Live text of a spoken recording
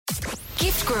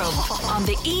Gift Grub on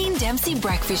the Ian Dempsey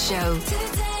Breakfast Show.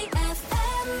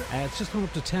 It's just gone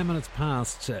up to 10 minutes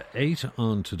past 8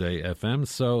 on Today FM.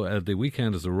 So the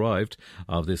weekend has arrived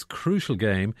of this crucial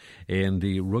game in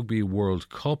the Rugby World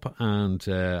Cup. And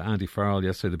Andy Farrell,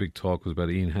 yesterday the big talk was about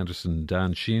Ian Henderson and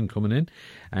Dan Sheehan coming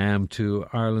in to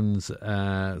Ireland's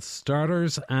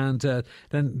starters. And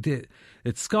then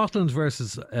it's Scotland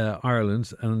versus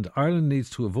Ireland, and Ireland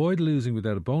needs to avoid losing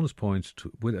without a bonus point.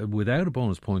 Without a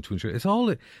bonus point to ensure it's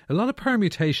all a lot of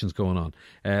permutations going on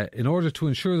in order to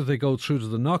ensure that they go through to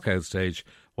the knockout stage.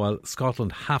 While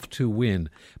Scotland have to win,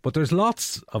 but there's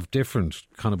lots of different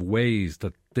kind of ways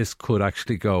that this could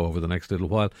actually go over the next little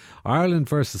while. Ireland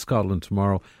versus Scotland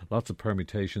tomorrow, lots of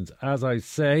permutations, as I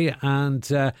say, and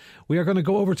we are going to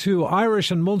go over to Irish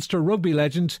and Munster rugby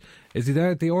legend. Is he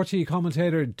there? The RTE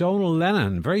commentator Donal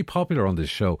Lenihan, very popular on this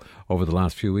show over the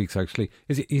last few weeks. Actually,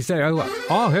 he's there?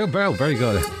 Oh, very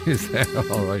good. He's there.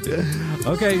 All right.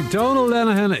 Okay, Donal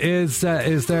Lenihan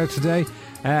is there today.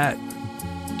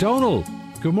 Donal,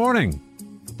 good morning.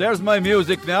 There's my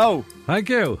music now. Thank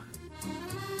you.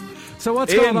 So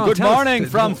what's Ian, going on? Good morning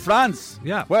from France,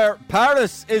 where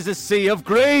Paris is a sea of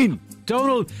green.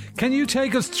 Donal, can you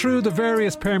take us through the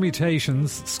various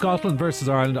permutations, Scotland versus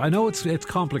Ireland? I know it's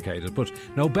complicated, but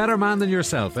no better man than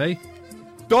yourself, eh?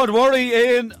 Don't worry,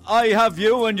 Ian. I have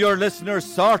you and your listeners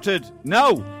sorted.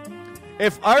 Now,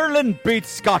 if Ireland beats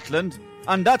Scotland,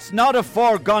 and that's not a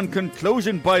foregone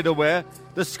conclusion, by the way,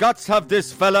 the Scots have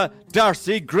this fella,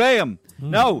 Darcy Graham.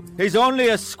 Now, he's only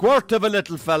a squirt of a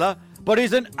little fella, but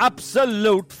he's an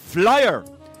absolute flyer.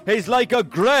 He's like a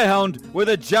greyhound with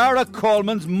a jar of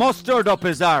Coleman's mustard up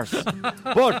his arse.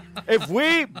 But if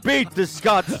we beat the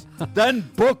Scots, then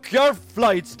book your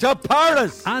flights to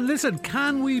Paris. And listen,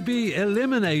 can we be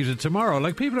eliminated tomorrow?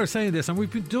 Like, people are saying this, and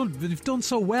we've done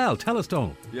so well. Tell us,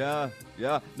 Donal. Yeah.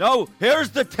 No, here's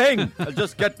the thing. I'll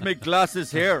just get my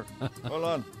glasses here. Hold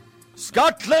on.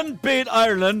 Scotland beat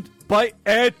Ireland by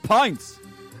 8 points.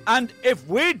 And if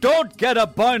we don't get a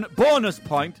bonus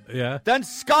point, then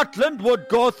Scotland would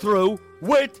go through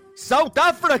with South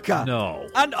Africa. No.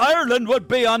 And Ireland would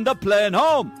be on the plane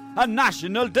home. A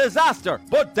national disaster.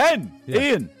 But then,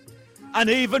 Ian, an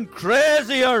even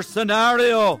crazier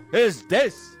scenario is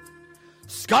this.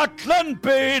 Scotland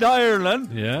beat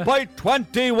Ireland by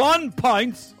 21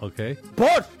 points. Okay.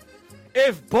 But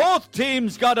if both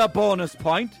teams got a bonus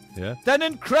point, then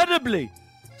incredibly,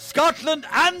 Scotland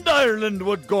and Ireland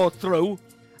would go through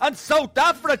and South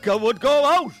Africa would go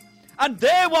out. And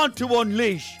they want to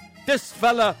unleash this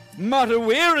fella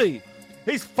Matawiri.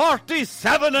 He's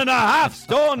 47 and a half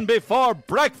stone before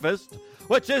breakfast,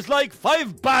 which is like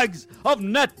 5 bags of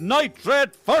net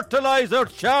nitrate fertilizer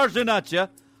charging at you.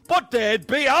 But they'd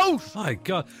be out. My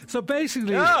God. So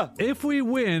basically, if we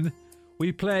win,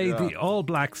 we play the All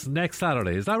Blacks next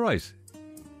Saturday. Is that right?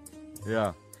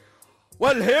 Yeah.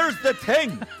 Well, here's the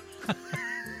thing.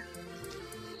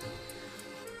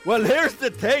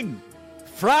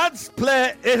 France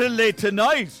play Italy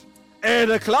tonight,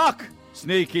 8 o'clock.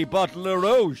 Sneaky bottle of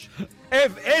rouge.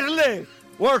 If Italy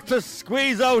were to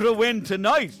squeeze out a win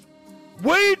tonight,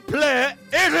 we'd play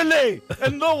Italy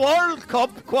in the World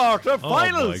Cup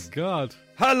quarter-finals. Oh, my God.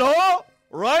 Hello,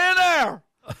 Ryanair.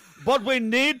 But we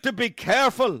need to be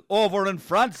careful over in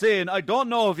France, Ian. I don't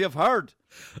know if you've heard,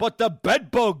 but the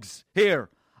bed bugs here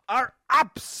are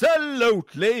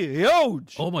absolutely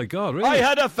huge. Oh, my God, really? I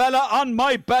had a fella on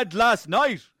my bed last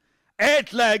night.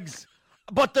 8 legs,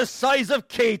 but the size of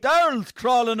Keith Earls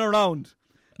crawling around.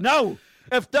 Now,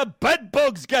 if the bed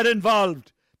bugs get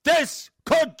involved, this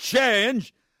could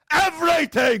change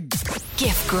everything.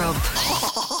 Gift Grub.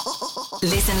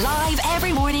 Listen live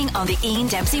every morning on the Ian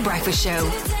Dempsey Breakfast Show.